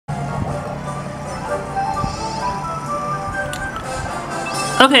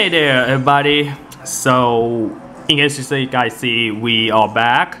Okay there everybody, so in case you guys see, we are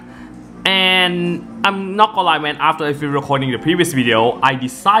back, and I'm not gonna lie man, after I finished recording the previous video, I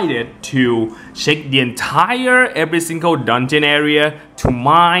decided to check the entire every single dungeon area to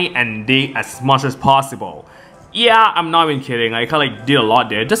mine and dig as much as possible. Yeah, I'm not even kidding, I kinda like did a lot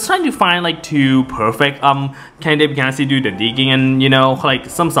there, just trying to find like two perfect candidate we can actually do the digging and like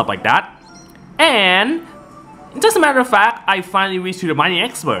some stuff like that. And just a matter of fact, I finally reached to the mining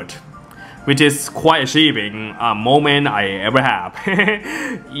expert, which is quite achieving moment I ever have.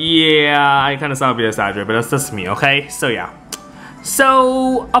 Yeah, I kind of sound a bit exaggerated, but that's just me, okay? So yeah.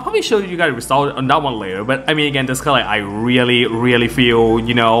 So I'll probably show you guys the result on that one later, but I mean again, just kinda like I really feel,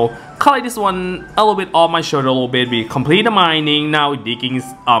 kinda like this one a little bit off my shoulder a little bit. We complete the mining, now digging is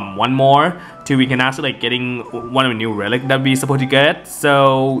one more till we can actually like getting one of the new relic that we supposed to get.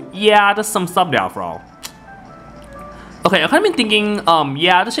 So yeah, there's some stuff there for all. Okay, I've kind of been thinking,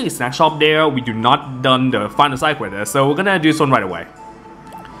 yeah, there's actually a snack shop there. We do not done the final side with it, so we're gonna do this one right away.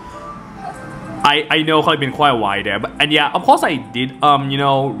 I know it's been quite a while there, but and yeah, of course I did,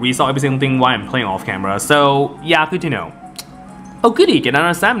 resolve every single thing while I'm playing off camera. So yeah, good to know. Oh goody, can I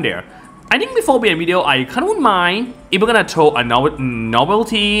understand there. I think before we end the video, I kind of wouldn't mind if we're gonna throw a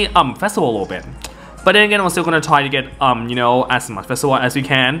novelty festival a little bit. But then again, I'm still gonna try to get as much festival as we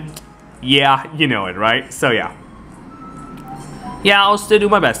can. Yeah, you know it, right? So yeah. Yeah, I'll still do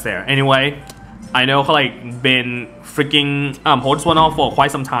my best there. Anyway, I know like been freaking hold this one off for quite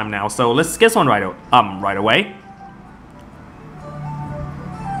some time now, so let's get this one right away.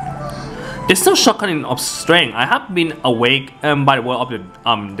 There's still shotgunning of strength. I have been awake by the word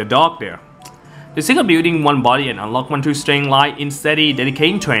of the dog there. The secret building one body and unlock one true strength lie in steady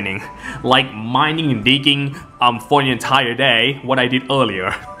dedicated training, like mining and digging for the entire day. What I did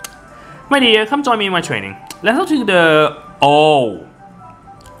earlier. My dear, come join me in my training. Let's go to the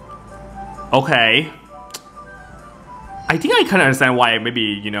okay. I think I kinda understand why I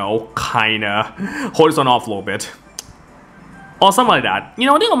maybe, kinda hold this one off a little bit. Or something like that.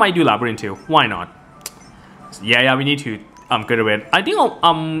 I think I might do labyrinth too. Why not? Yeah, we need to get rid of it. I think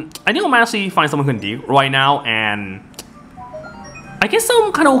I might actually find someone who can dig right now, and I guess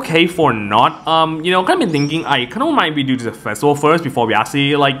I'm kinda okay for not. Kinda been thinking I kinda might be do the festival first before we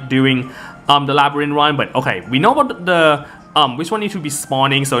actually like doing the labyrinth run, but okay, we know about the which one needs to be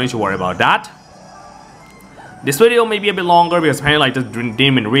spawning, so don't need to worry about that. This video may be a bit longer because apparently I just didn't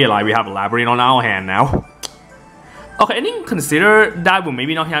even realize we have a labyrinth on our hand now. Okay, I didn't consider that we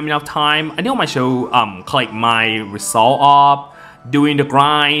maybe not have enough time. I think I might show like my result of doing the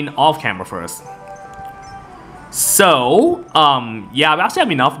grind off camera first. So yeah, we actually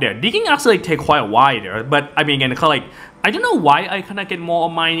have enough there. Digging actually take quite a while there, but I mean again, kinda like I don't know why I kinda get more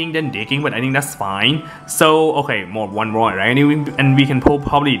mining than digging, but I think that's fine. So okay, one more, right? And we can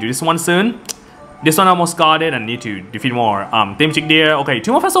probably do this one soon. This one almost got it and need to defeat more team chick there. Okay,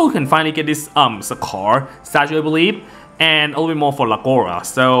 2 more festivals can finally get this Sakar statue, I believe, and a little bit more for Lagora.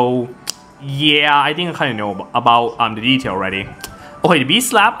 So yeah, I think I kinda know about the detail already. Okay, the beast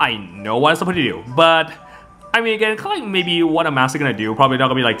slap, I know what I'm supposed to do, but I mean again, kinda like maybe what I'm actually gonna do, probably not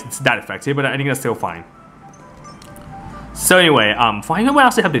gonna be like that effective, but I think that's still fine. So anyway, finally we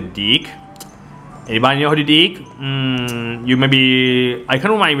actually have the dig. Anybody know how to dig? You maybe I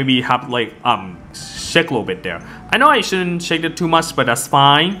kind of might maybe have like shake a little bit there. I know I shouldn't shake it too much, but that's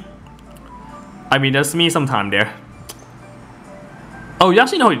fine. I mean that's me sometime there. Oh, you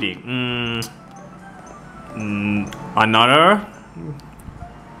actually know how to dig. Another.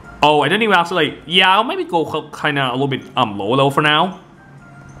 Oh, I didn't even actually like. Yeah, I'll maybe go kind of a little bit low for now.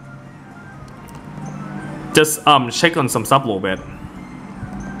 Just shake on some stuff a little bit.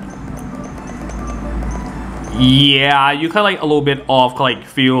 Yeah, you kind of like a little bit of like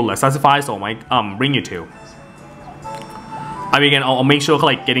feel less satisfied, so I might bring you to. I mean again, I'll make sure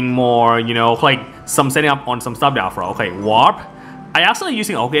like getting more, like some setting up on some stuff there for. Okay, warp. I actually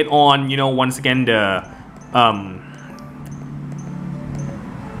using okay on once again the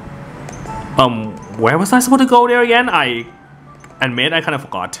where was I supposed to go there again? I admit I kind of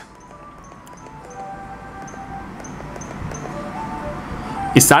forgot.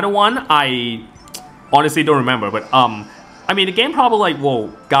 Is that the one? I honestly don't remember, but I mean the game probably like will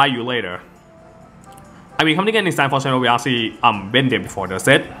guide you later. I mean come to get next time for channel we actually been there before, does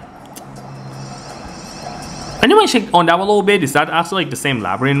it? Anyway, check on that one a little bit. Is that actually like the same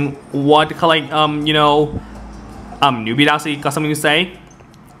labyrinth? What like newbie actually got something to say?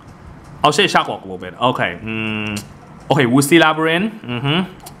 I'll say shark walk a little bit. Okay. Okay, Woozy labyrinth.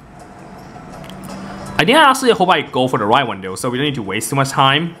 I think I actually hope I go for the right one though, so we don't need to waste too much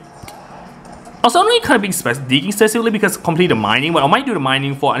time. Also, I'm not kind of being digging specifically because complete the mining, but I might do the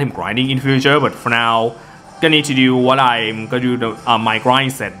mining for him grinding in the future. But for now, gonna need to do what I'm gonna do the my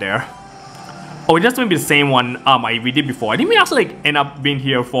grind set there. Oh, it's just gonna be the same one we did before. I think we actually like end up being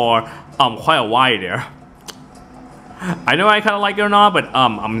here for quite a while there. I know I kind of like it or not, but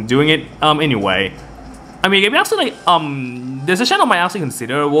I'm doing it anyway. I mean, maybe actually like there's a channel I might actually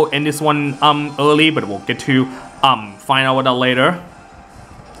consider we'll end this one early, but we'll get to find out about that later.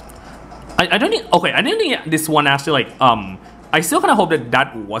 I don't think I didn't think this one actually like I still kind of hope that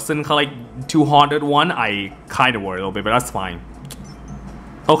that wasn't kind of like 200 one. I kind of worry a little bit, but that's fine.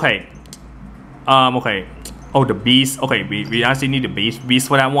 Okay. Okay. Oh, the beast. Okay, we actually need the beast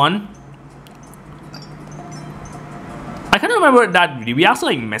for that one. I kind of remember that we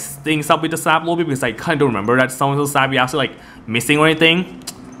actually like messed things up with the sap a little bit because I kind of don't remember that some of the sap we actually like missing or anything.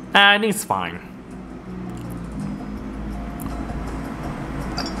 I think it's fine.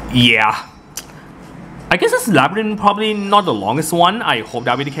 Yeah. I guess this labyrinth probably not the longest one. I hope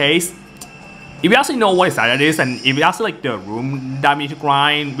that will be the case. If we actually know what exactly that is, and if we actually like the room that we need to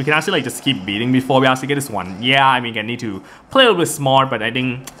grind, we can actually like just keep beating before we actually get this one. Yeah, I mean I need to play a little bit smart, but I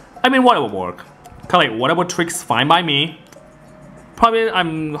think whatever work. Kind of like whatever tricks fine by me. Probably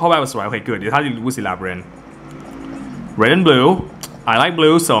hope I was right. Okay, good. It's how you lose the labyrinth. Red and blue. I like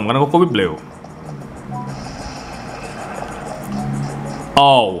blue, so I'm gonna go with blue.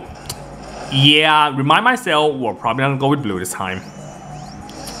 Oh. Yeah, remind myself we're probably gonna go with blue this time.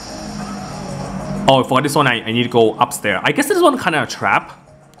 Oh, for this one I need to go upstairs. I guess this one kind of a trap.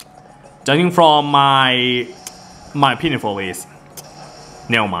 Judging from my opinion for at least.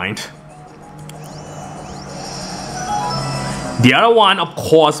 Never mind. The other one, of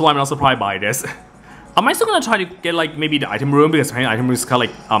course, why I'm not surprised by this. Am I still gonna try to get like maybe the item room because the item room is kind of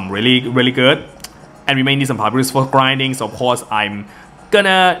like really good, and we may need some papyrus for grinding. So of course I'm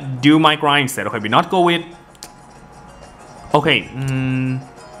gonna do my grind set. Okay, we not go with. Okay.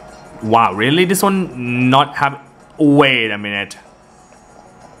 Wow, really? This one not have. Wait a minute.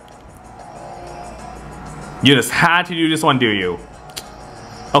 You just had to do this one, do you?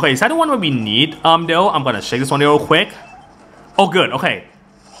 Okay, is that the one where we need? Though I'm gonna check this one real quick. Oh, good. Okay,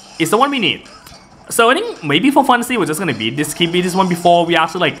 it's the one we need. So I think maybe for fantasy we're just gonna keep beat this one before we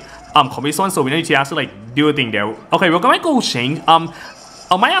actually like complete this one. So we need to actually like do a thing there. Okay, we're gonna go change.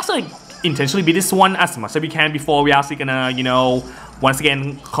 I might actually like intentionally beat this one as much as we can before we actually gonna once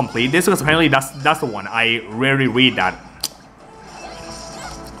again complete this because apparently that's the one. I rarely read that.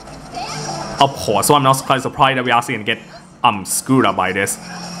 Of course, so I'm not quite surprised that we actually gonna get screwed up by this.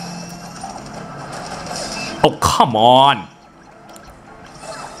 Oh, come on.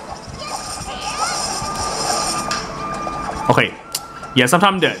 Okay, yeah,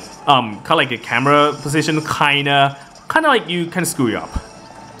 sometimes the kind of like the camera position kind of like you can screw you up.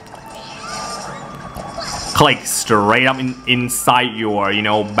 Kind of like straight up inside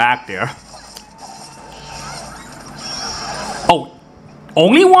your back there. Oh,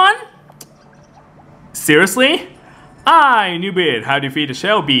 only one? Seriously? I knew it how to defeat the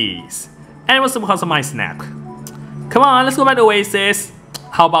Shellbeat, and it was because of my snack. Come on, let's go back to Oasis.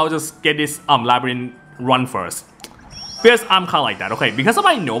 How about just get this labyrinth run first? Because I'm kind of like that, okay? Because if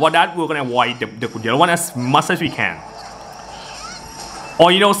I know about that, we're gonna avoid the other one as much as we can.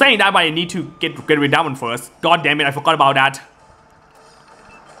 Or saying that, but I need to get rid of that one first. God damn it, I forgot about that.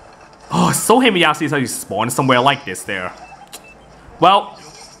 Oh, so heavy actually is how you spawn somewhere like this there. Well,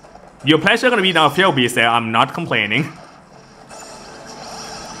 your pleasure gonna be now Shellbeat there. I'm not complaining.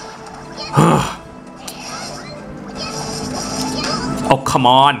 Oh, come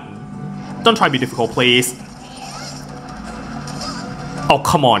on. Don't try to be difficult, please. Oh,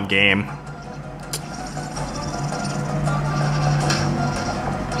 come on, game.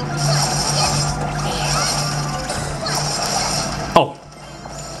 Oh.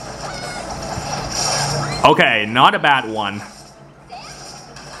 Okay, not a bad one.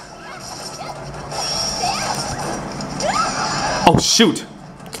 Oh, shoot.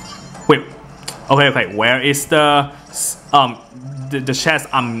 Wait. Okay, where is the chest?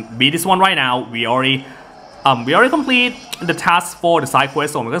 Beat this one right now. We already complete the task for the side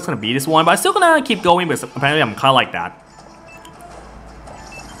quest, so I'm just gonna beat this one, but I'm still gonna keep going because apparently I'm kinda like that.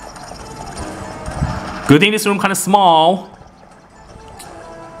 Good thing this room kinda small.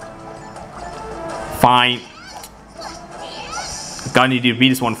 Fine. Gotta need to beat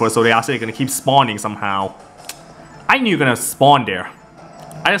this one first, so they're actually gonna keep spawning somehow. I knew you're gonna spawn there.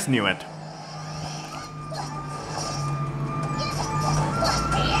 I just knew it.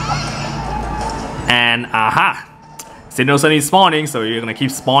 And aha! Signals are spawning, so you're gonna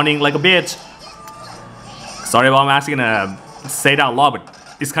keep spawning like a bitch. Sorry if I'm actually gonna say that a lot, but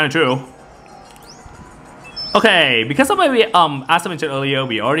it's kinda true. Okay, because of maybe as I mentioned earlier,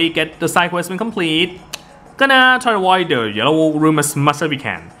 we already get the side quest been complete. Gonna try to avoid the yellow room as much as we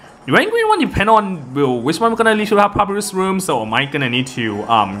can. The red and green one depend on which one we're gonna lead to have Part46 room, so am I gonna need to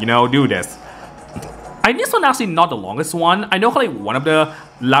you know, do this. I think this one actually not the longest one. I know like one of the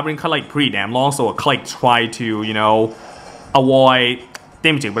labyrinth like pretty damn long, so I'll like try to, you know, avoid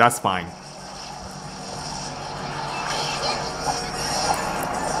damaging, but that's fine.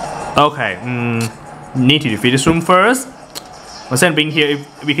 Okay, need to defeat this room first. Instead of being here,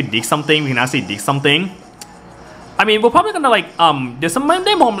 if we could dig something, we can actually dig something. I mean, we're probably gonna like, there's some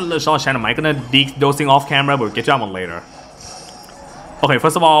demo on the channel, I'm gonna dig those things off camera, but we'll get to that one later. Okay,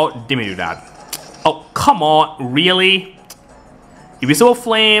 first of all, didn't do that. Oh, come on, really? Invisible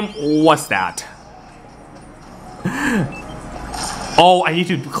flame, what's that? Oh, I need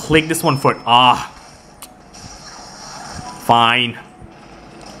to click this one first. Ah. Fine.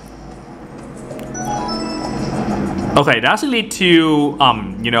 Okay, that actually lead to,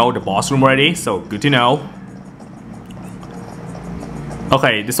 you know, the boss room already, so good to know.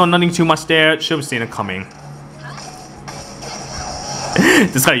 Okay, this one nothing too much there, should have seen it coming.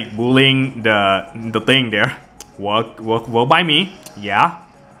 Just like bullying the thing there. Work by me, yeah.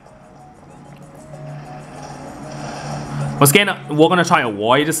 Once again, we're gonna try to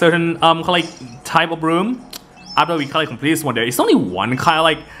avoid a certain like type of room. After we kind of complete this one there, it's only one kind of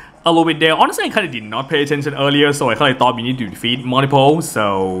like a little bit there. Honestly, I kind of did not pay attention earlier, so I kind of thought we need to defeat multiple.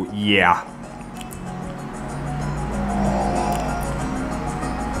 So yeah.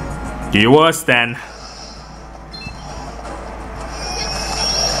 Do your worst then.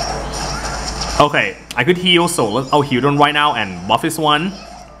 Okay, I could heal, so I'll heal them right now and buff this one.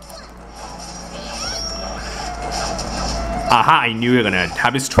 Aha, I knew you were gonna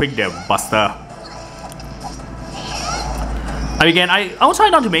have this trick there, Buster. And again, I'll try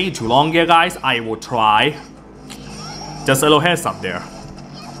not to make it too long here, guys. I will try. Just a little heads up there.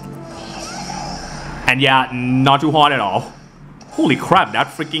 And yeah, not too hard at all. Holy crap, that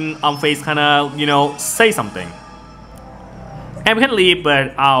freaking face kinda, you know, say something. And we can leave,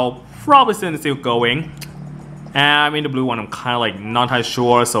 but I'll probably still going. And I mean the blue one, I'm kinda like not entirely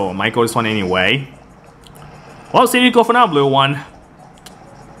sure, so I might go this one anyway. Well, see you go for now, blue one.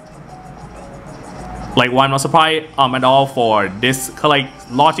 Like, why I'm not surprised at all for this like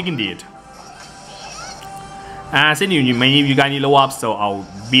logic indeed. And since you guys need low up, so I'll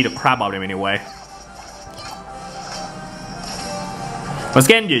beat the crap out of them anyway. Once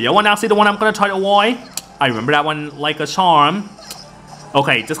again, the yellow one actually the one I'm gonna try to avoid. I remember that one like a charm.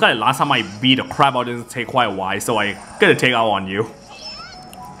 Okay, just like last time I beat the crap out of it take quite a while, so I gotta take out on you.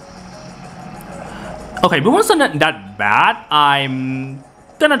 Okay, but wasn't that bad. I'm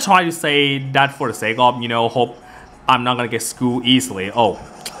gonna try to say that for the sake of, you know, hope I'm not gonna get screwed easily. Oh,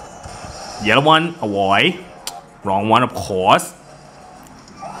 yellow one, avoid. Wrong one, of course.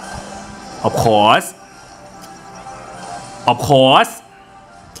 Of course. Of course.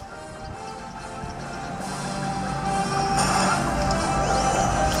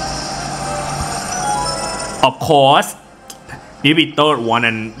 Of course. Maybe third one,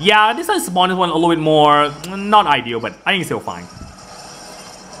 and yeah, this is bonus one a little bit more not ideal, but I think it's still fine.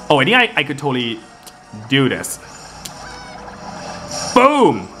 Oh, I think I could totally do this.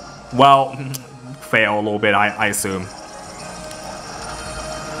 Boom! Well, fail a little bit, I assume.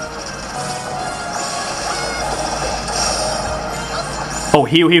 Oh,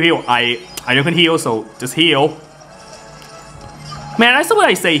 heal. I don't can heal, so just heal. Man, I saw what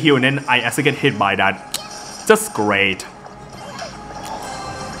I say heal, and then I actually get hit by that. Just great.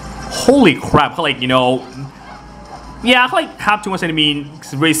 Holy crap, like, you know, yeah, I like have too much enemy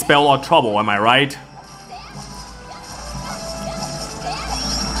really spell a lot of trouble, am I right?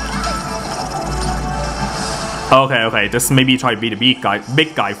 Okay, just maybe try to beat the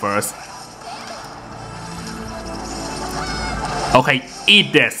big guy first. Okay,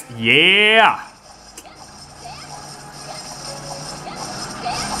 eat this, yeah!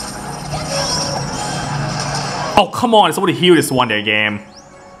 Oh, come on, it's supposed to heal this one there, game.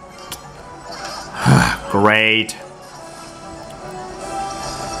 Great.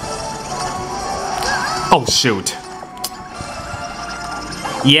 Oh shoot.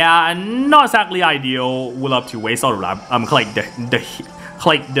 Yeah, not exactly ideal. We'll have to waste all the like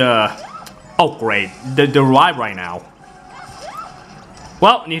the oh great, the revive right now.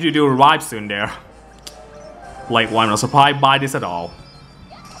 Well, need to do a revive soon there. Like, why I'm not surprised by this at all.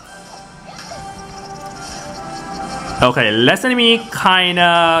 Okay, less enemy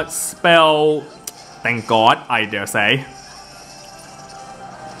kinda spell. Thank God, I dare say.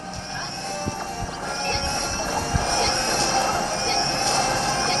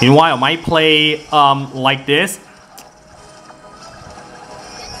 Meanwhile, I might play like this.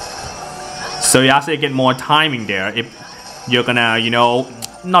 So you actually get more timing there if you're gonna, you know,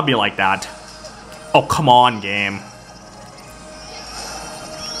 not be like that. Oh, come on, game.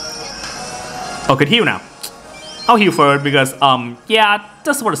 Oh, could heal now. I'll heal first because, yeah,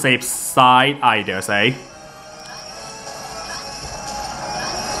 just for the safe side, I dare say.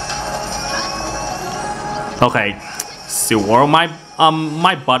 Okay, still warm my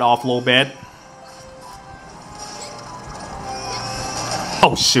butt off a little bit.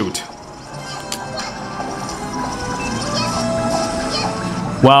 Oh shoot.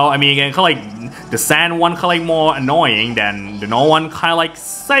 Well, I mean, again, kind of like the sand one kind of like more annoying than the no one kind of like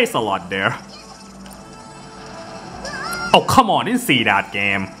says a lot there. Oh come on, didn't see that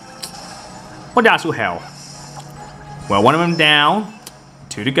game. What the actual hell? Well, one of them down,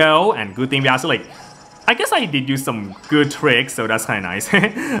 2 to go, and good thing we actually like. I guess I did use some good tricks, so that's kind of nice.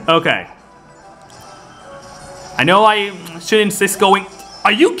 Okay. I know I should insist going.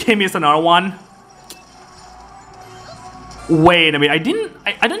 Are you kidding me? It's another one. Wait a minute. I don't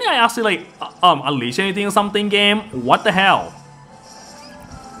think I actually like unleash anything or something. Game. What the hell?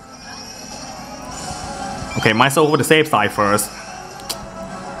 Okay, myself over the safe side first.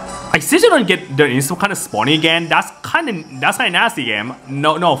 I seriously don't get the instant kind of spawning again. That's kind of nasty, game.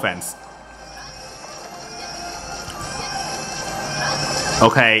 No offense.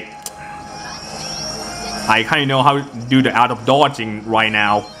 Okay. I kind of know how to do the out of dodging right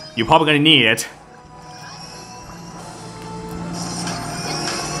now. You're probably gonna need it.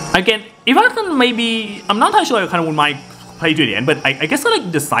 Again, if I can maybe, I'm not entirely sure I kind of would might play to the end, but I guess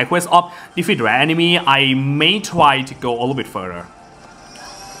like the side quest of defeat the red enemy, I may try to go a little bit further.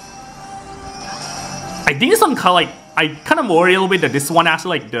 I think it's some kind of like, I kind of worry a little bit that this one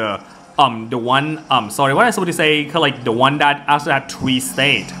actually like the one, sorry, what I was supposed to say, kind of like the one that actually had 3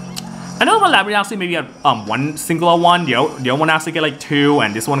 states. I know my labyrinth actually maybe had one singular one, the other one actually get like 2,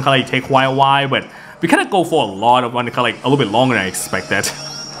 and this one kind of like take quite a while, but we kind of go for a lot of one kind of like a little bit longer than I expected.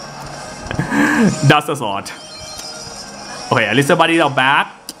 That's just odd. Okay, at least the buddies are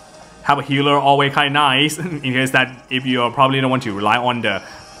back. Have a healer, always kind of nice, in case that if you probably don't want to rely on the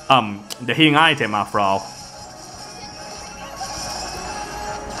healing item after all.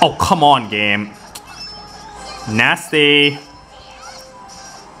 Oh, come on, game. Nasty.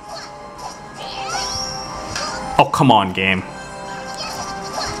 Oh, come on, game.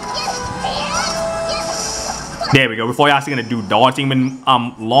 There we go. Before you're actually gonna do dodging even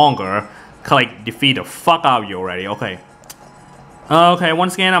longer, like defeat the fuck out of you already. Okay. Okay,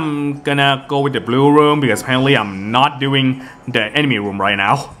 once again, I'm gonna go with the blue room because apparently I'm not doing the enemy room right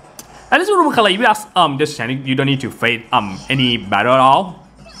now. And this room, like, you ask, just you don't need to fight any battle at all.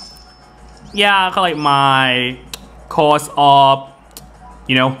 Yeah, kind of like my cause of,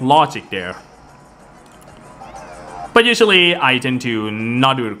 you know, logic there. But usually I tend to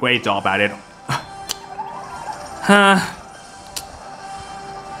not do a great job at it.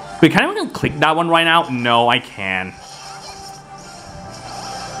 Wait, can I even click that one right now? No, I can.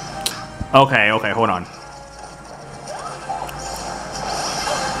 Okay, hold on.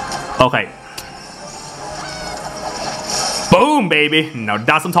 Okay. Boom, baby. Now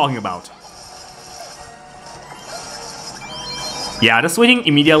that's what I'm talking about. Yeah, just switching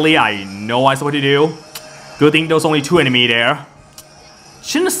immediately, I know what I'm supposed to do. Good thing there's only 2 enemies there.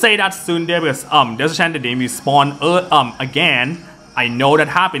 Shouldn't say that soon there because there's a chance that they will spawn again. I know that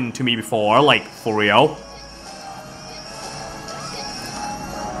happened to me before, like for real.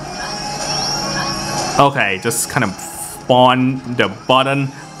 Okay, just kind of spawn the button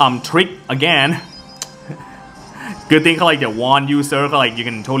trick again. Good thing like the wand user, like you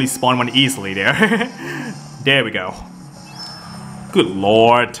can totally spawn one easily there. There we go. Good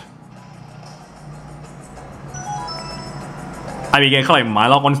lord. I mean, again, kind of like my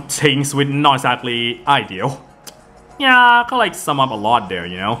luck on things with not exactly ideal. Yeah, kind of like sum up a lot there,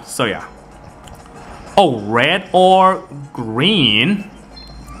 you know. So yeah. Oh, red or green?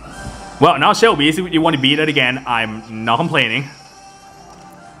 Well, now Shellbeat, if you want to beat it again, I'm not complaining.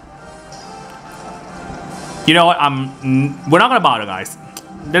 You know what? We're not gonna bother, guys.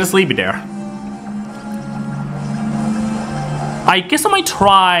 Let's leave it there. I guess I might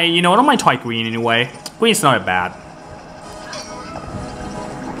try. You know what? I might try green anyway. Green's not bad.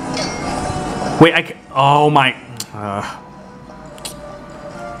 Wait, I can, oh my.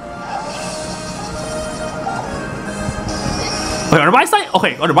 Okay, on the right side.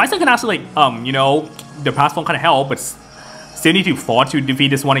 Okay, on the right side can actually like you know, the platform kind of help, but still need to fall to defeat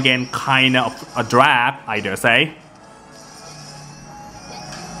this one again. Kind of a drag, I dare say.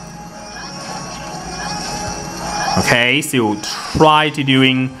 Okay, so try to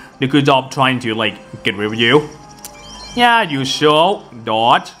doing the good job trying to like get rid of you. Yeah, usual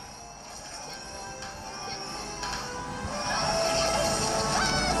dodge.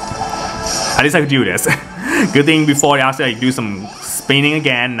 At least I could do this. Good thing before I actually like, do some spinning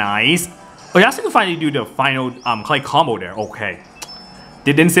again. Nice. Oh, you actually could finally do the final like combo there. Okay.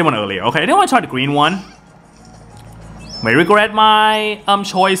 They didn't say one earlier. Okay, I didn't want to try the green one. May regret my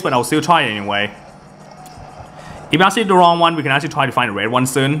choice, but I'll still try it anyway. If I actually do the wrong one, we can actually try to find the red one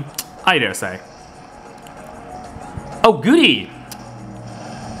soon. I dare say. Oh, goody!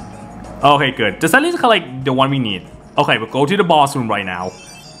 Okay, good. Does that look like the one we need? Okay, we'll go to the boss room right now.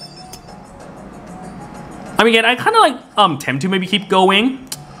 I mean, again, I kind of like tempt to maybe keep going.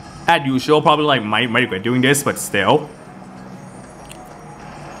 As usual, probably like might regret doing this, but still.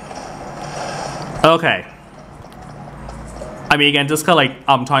 Okay. I mean, again, just kind of like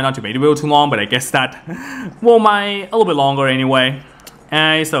I'm trying not to make the video too long, but I guess that will a little bit longer anyway.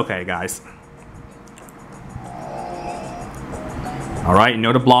 And it's okay, guys. All right,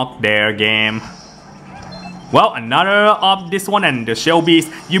 another block there, game. Well, another of this one and the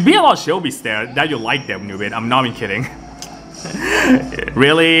Shellbeats. You beat a lot of Shellbeats there that you like them, Newbit. I'm not even kidding.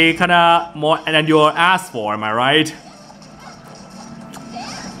 Really, kinda more than you asked for, am I right?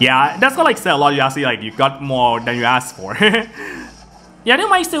 Yeah, that's gonna like say a lot. You actually like you got more than you asked for. Yeah, they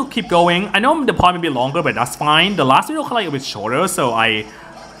might still keep going. I know the part may be longer, but that's fine. The last video like a bit shorter, so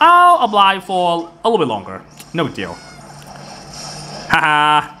I'll apply for a little bit longer. No big deal.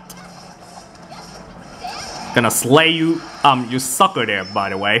 Haha. Gonna slay you, you sucker there, by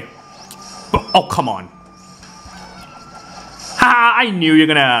the way. But, oh, come on. Haha, I knew you're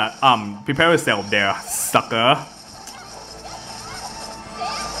gonna, prepare yourself there, sucker.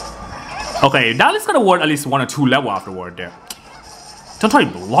 Okay, that is gonna work at least 1 or 2 levels afterward there. Don't try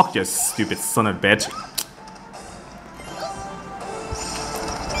to block, you stupid son of a bitch.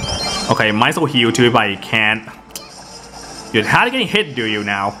 Okay, might as well heal too if I can. You're hardly getting hit, do you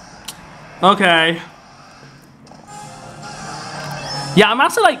now? Okay. Yeah, I'm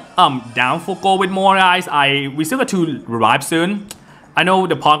actually like down for go with more guys. We still got 2 revives soon. I know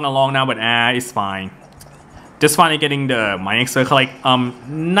the parking along now, but it's fine. Just finally getting the mining circle like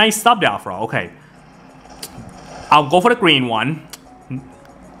nice stuff there after all. Okay. I'll go for the green one.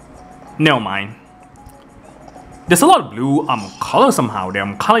 Never mind. There's a lot of blue color somehow there.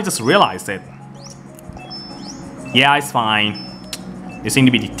 I'm kinda just realized it. Yeah, it's fine. They seem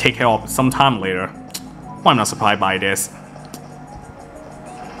to be taken care of sometime later. Well, I'm not surprised by this.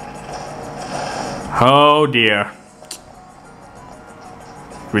 Oh dear.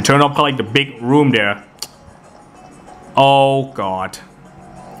 Return up like the big room there. Oh god.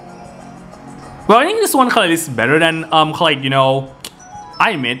 Well, I think this one color is better than like, you know,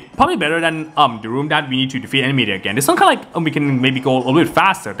 I admit probably better than the room that we need to defeat enemy there again. This one kind of like we can maybe go a little bit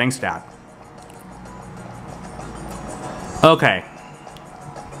faster thanks to that. Okay.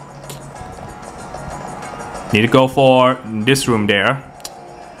 Need to go for this room there.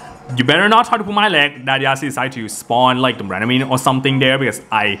 You better not try to pull my leg that you actually decide to spawn like the enemy or something there, because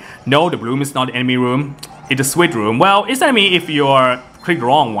I know the room is not the enemy room. It's a sweet room. Well, it's enemy if you're click the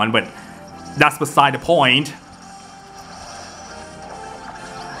wrong one, but that's beside the point.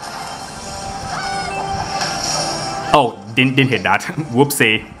 Oh, didn't hit that.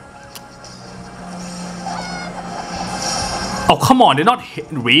 Whoopsie. Oh, come on, did not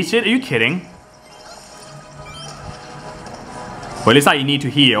reach it? Are you kidding? Well, it's like you need to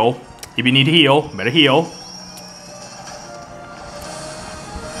heal. If you need to heal, better heal.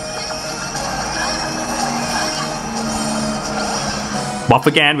 Buff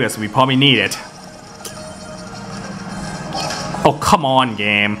again because we probably need it. Oh, come on,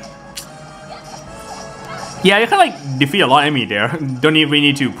 game. Yeah, you can like defeat a lot of enemy there. Don't even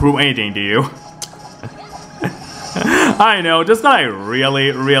need to prove anything, do you? I know, just gotta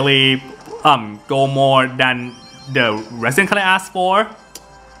really go more than the Resident kind of asked for.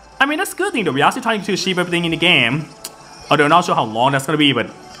 I mean, that's a good thing though. We're actually trying to achieve everything in the game. Although I'm not sure how long that's gonna be, but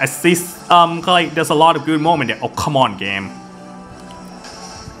at least like there's a lot of good moments there. Oh, come on, game.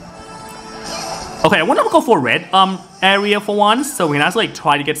 Okay, I want to go for red area for once, so we can actually like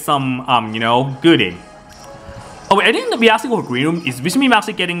try to get some you know, goodie. Oh wait, I think we actually go for green room is which means I'm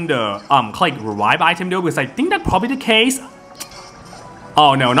actually getting the like revive item though, because I think that's probably the case.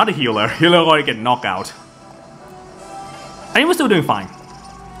 Oh no, not the healer. Healer already get knocked out. I think we're still doing fine.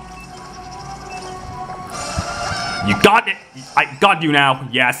 You got it! I got you now,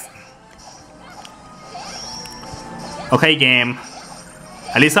 yes. Okay, game.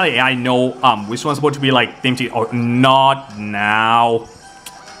 At least I know which one's supposed to be like empty or not now.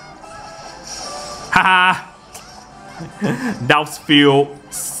 Haha! That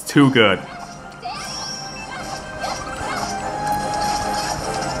feels too good.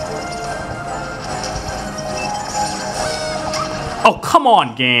 Oh, come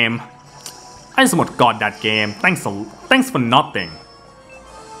on, game. I just almost got that game. Thanks for nothing.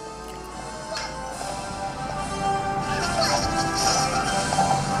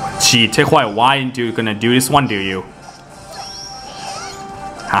 Gee, take quite a while into you gonna do this one, do you?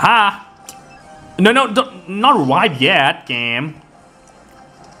 Haha. No, not revive yet, game.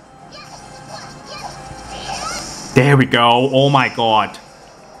 There we go. Oh my god.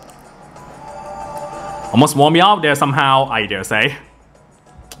 Almost won me out there somehow, I dare say.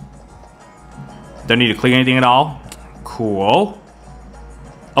 Don't need to click anything at all. Cool.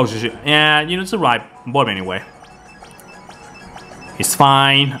 Oh shit. Yeah, you know, it's the right board anyway. It's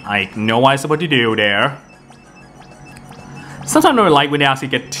fine. I know what I'm supposed to do there. Sometimes I don't like when they actually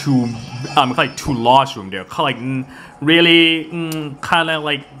get too like too large room there. Like really kind of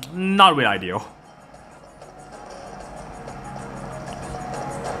like not really ideal.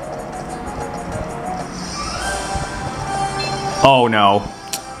 Oh no.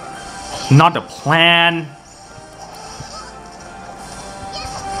 Not the plan.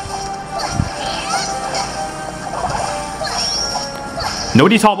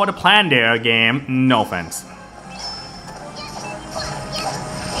 Nobody talk about the plan there, game. No offense.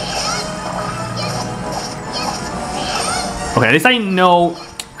 Okay, at least I know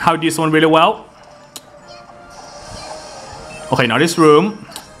how to do this one really well. Okay, now this room.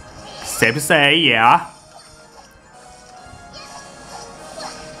 Safe to say, yeah.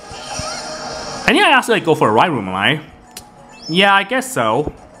 I think I actually go for a right room, am I? Yeah, I guess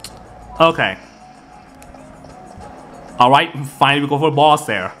so. Okay. Alright, finally we go for a boss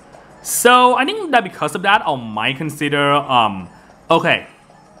there. So, I think that because of that, I might consider, okay.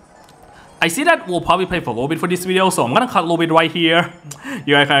 I see that we'll probably play for a little bit for this video, so I'm gonna cut a little bit right here.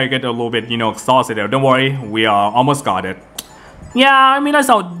 You guys kind of get a little bit, you know, exhausted there. Don't worry, we are almost got it. Yeah, I mean, that's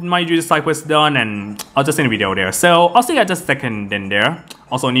how my do side quest done, and I'll just end the video there. So, I'll see you just a second in there.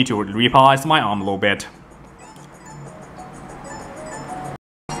 Also need to repolish my arm a little bit.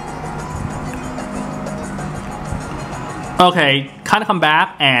 Okay, kinda come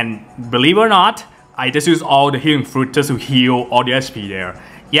back, and believe it or not, I just use all the healing fruit just to heal all the HP there.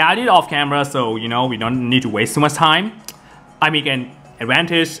 Yeah, I did it off camera, so you know, we don't need to waste too much time. I make an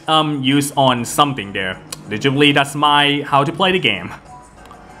advantage use on something there. Legitimately, that's my how to play the game.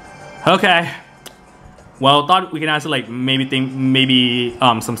 Okay. Well, thought we can actually like maybe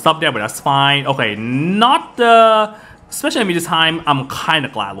some stuff there, but that's fine. Okay, not the especially this time. I'm kind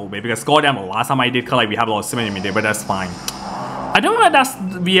of glad a little bit because goddamn, the last time I did, like we have a lot of similar enemy there, but that's fine. I don't know if that's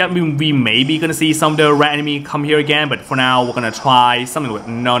we may be gonna see some of the red enemy come here again, but for now we're gonna try something with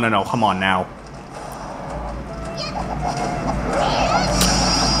no, come on now.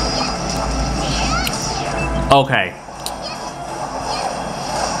 Okay.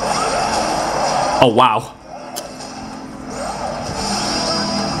 Oh wow.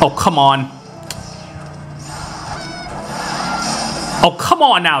 Oh come on. Oh come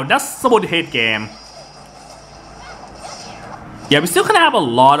on now, that's supposed to hit game. Yeah, we still kind of have a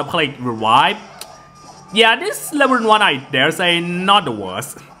lot of like revive. Yeah, this level 1 I dare say not the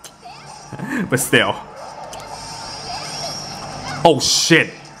worst. But still. Oh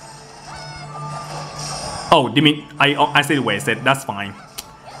shit. Oh, do you mean I said wasted, that's fine.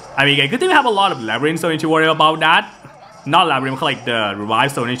 I mean, good thing we have a lot of labyrinth, so don't need to worry about that. Not labyrinth, like the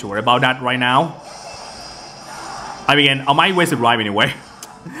revive, so don't need to worry about that right now. I mean, I might waste the revive anyway.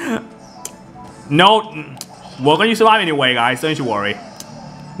 No, we're gonna survive anyway, guys, so don't you worry.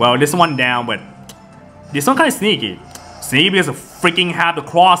 Well, this one down, but this one kind of sneaky. Sneaky because I freaking have the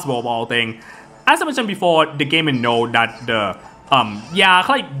crossbow ball thing. As I mentioned before, the game know that the yeah,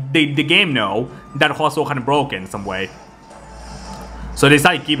 like the game know that the crossbow kind of broken in some way. So they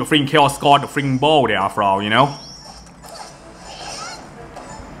decided to keep the freaking chaos god the freaking bow there after all, you know.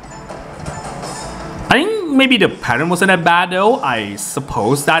 I think maybe the pattern wasn't that bad though. I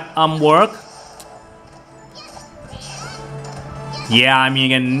suppose that work. Yeah, I mean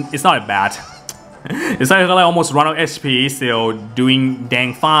again, it's not that bad. It's like almost run out of HP, still doing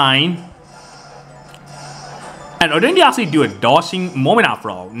dang fine. And didn't they actually do a dodging moment after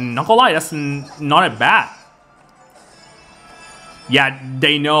all? Not gonna lie, that's not that bad. Yeah,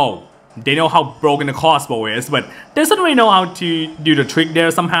 they know how broken the crossbow is, but they don't really know how to do the trick there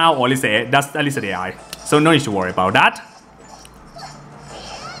somehow, or at least that's at least the AI. So no need to worry about that.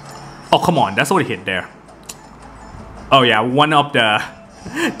 Oh come on, that's what it hit there. Oh yeah, one of the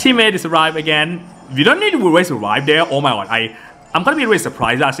teammates is arrived again. We don't need to waste a revive there. Oh my god, I'm gonna be really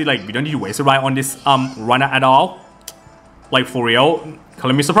surprised actually. Like we don't need to waste a revive on this runner at all. Like for real,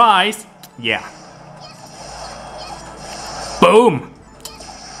 color me surprise. Yeah. Boom.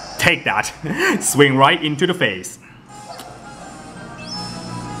 Take that. Swing right into the face.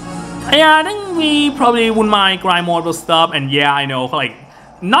 Yeah, I think we probably wouldn't mind grind more of those stuff, and yeah, I know, like,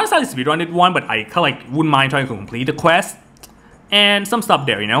 not exactly speedrun it one, but I kind of like wouldn't mind trying to complete the quest and some stuff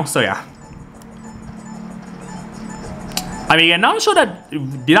there, you know. So yeah. I mean, I'm not sure that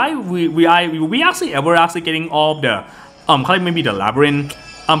we actually ever getting all of the kind of like maybe the labyrinth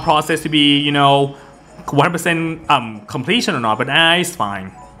process to be, you know, 100% completion or not, but it's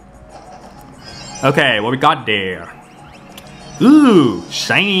fine. Okay, what we got there? Ooh,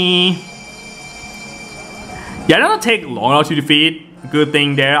 shiny. Yeah, that'll take longer to defeat. Good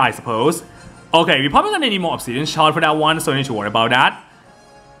thing there, I suppose. Okay, we're probably gonna need more obsidian shard for that one, so don't need to worry about that.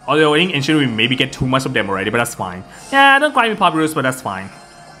 Although I think ancient we maybe get too much of them already, but that's fine. Yeah, don't grind me papyrus, but that's fine.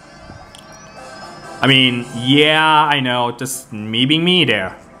 I mean, yeah, I know, just me being me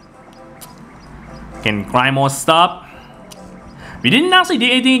there. Can grind more stuff. We didn't actually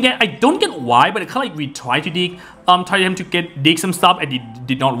dig anything again. I don't get why, but it's kind of like we tried to dig, dig some stuff, and it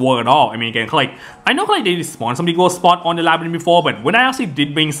did not work at all. I mean, again, like I know like they spawned some gold spot on the labyrinth before, but when I actually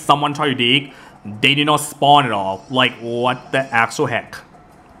did bring someone try to dig, they did not spawn at all. Like what the actual heck?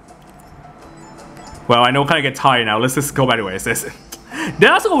 Well, I know I kind of get tired now. Let's just go back to Oasis.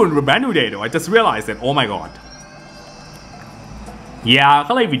 Then also go to brand new day though. I just realized that. Oh my god. Yeah, I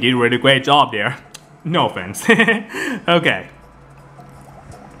feel like we did a really great job there. No offense. Okay.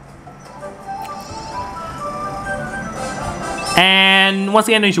 And once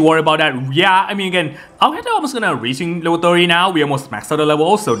again, don't you worry about that. Yeah, I mean, again, our character almost gonna reaching level 30 now. We almost maxed out the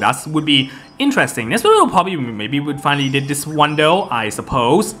level, so that would be interesting. Next video, probably maybe would finally did this one though, I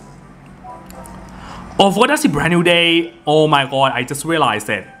suppose. Oh, for that's a brand new day. Oh my god, I just realized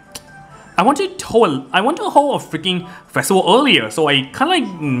it. I want to hold a freaking festival earlier, so I kind of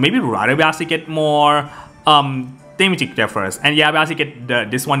like maybe rather we actually get more damage there first. And yeah, we actually get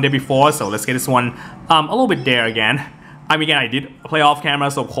this one day before, so let's get this one a little bit there again. I mean, again, I did play off camera,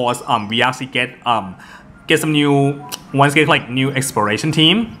 so of course, we actually get some new ones, get like new exploration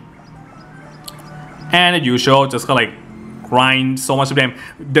team, and as usual, just kind of like grind so much of them.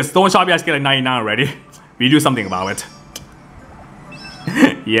 The stone shop, you guys get like 99 already. We do something about it.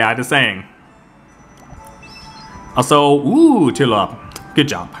 Yeah, just saying. Also, ooh, chill up. Good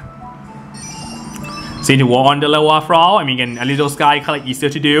job. Seem to walk on the level after all. I mean, again, a little sky kind of like easier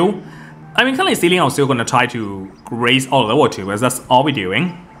to do. I mean, kind of like ceiling, I'm still gonna try to raise all level 2, because that's all we're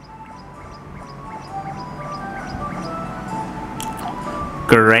doing.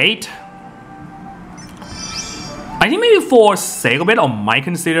 Great. I think maybe for sake of it, I might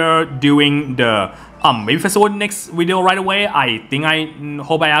consider doing the maybe festival next video right away. I think I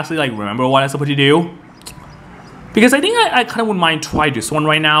hope I actually like remember what I'm supposed to do, because I think I kind of wouldn't mind try this one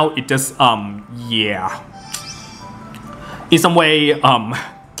right now. It just yeah, in some way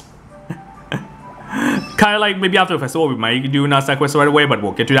kind of like maybe after the festival we might do another side quest right away, but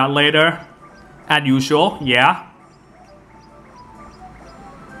we'll get to that later. As usual, yeah.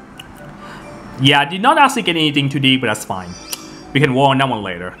 Yeah, I did not actually get anything too deep, but that's fine. We can work on that one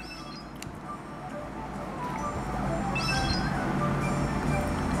later.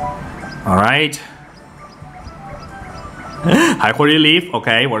 Alright. High quality leaf,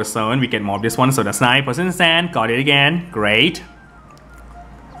 okay, water zone, we get more of this one, so that's nice. Percent sand, got it again, great.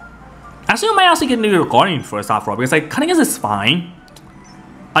 Actually, I might actually get into recording first after all, because I kind of guess it's fine.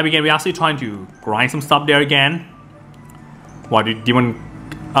 I mean, we're actually trying to grind some stuff there again. What, do you want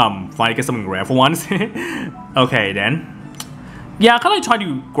finally get something rare for once? Okay, then. Yeah, I kind of like try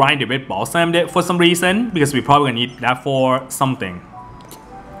to grind a bit balsam there for some reason, because we're probably gonna need that for something.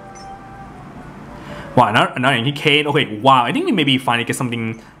 Wow, another indicate. Okay, wow, I think we maybe finally get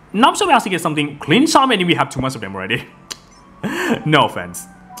something. Not sure we actually get something. Clean charm, I think we have too much of them already. No offense.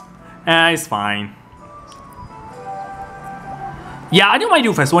 It's fine. Yeah, I think I might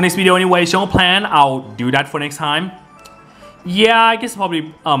do festival next video anyway. Show plan, I'll do that for next time. Yeah, I guess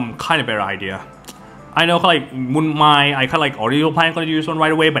probably kind of better idea. I know like wouldn't mind. I kind of like already plan gonna do this one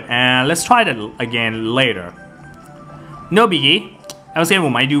right away, but let's try that again later. No biggie. I was saying we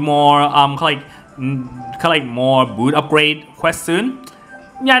might do more kind of like more boot upgrade quest soon.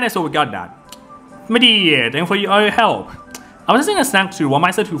 Yeah, that's what we got that. Mehdi, thanks for your help. I was just in a snack to reward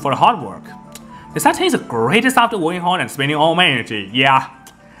myself for the hard work. The Saturday is the greatest after working hard and spending all my energy. Yeah,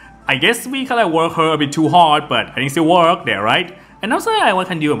 I guess we kind of work her a bit too hard, but I think still work there, right? And also what I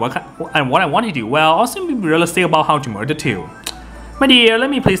can do and what I want to do. Well, also be realistic about how to murder too. My dear, let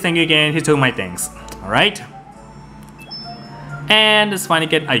me please thank you again. He took my thanks. Alright. And it's fine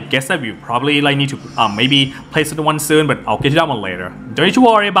again. I guess that we probably like need to maybe place the one soon, but I'll get to that one later. Don't need to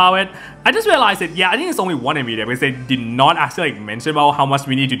worry about it. I just realized that yeah, I think it's only one enemy there because they did not actually like mention about how much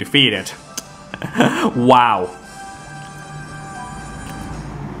we need to defeat it. Wow.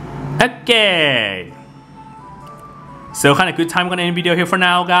 Okay. So kind of good time gonna end video here for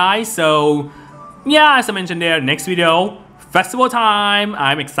now, guys. So yeah, as I mentioned there, next video, festival time.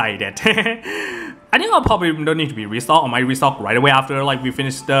 I'm excited. I think I'll probably don't need to be restock. I might restock right away after like we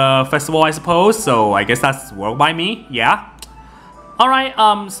finish the festival, I suppose. So I guess that's work by me. Yeah. Alright,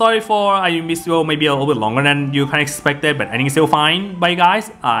 sorry for I missed you maybe a little bit longer than you kind of expected, but I think it's still fine by you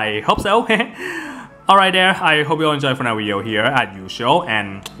guys. I hope so. Alright there, I hope you all enjoyed for our video here as usual.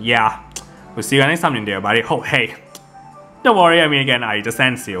 And yeah, we'll see you next time in there, buddy. Oh, hey. Don't worry, I mean again, I just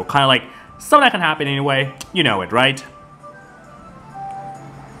stand still. Kind of like something that can happen anyway. You know it, right?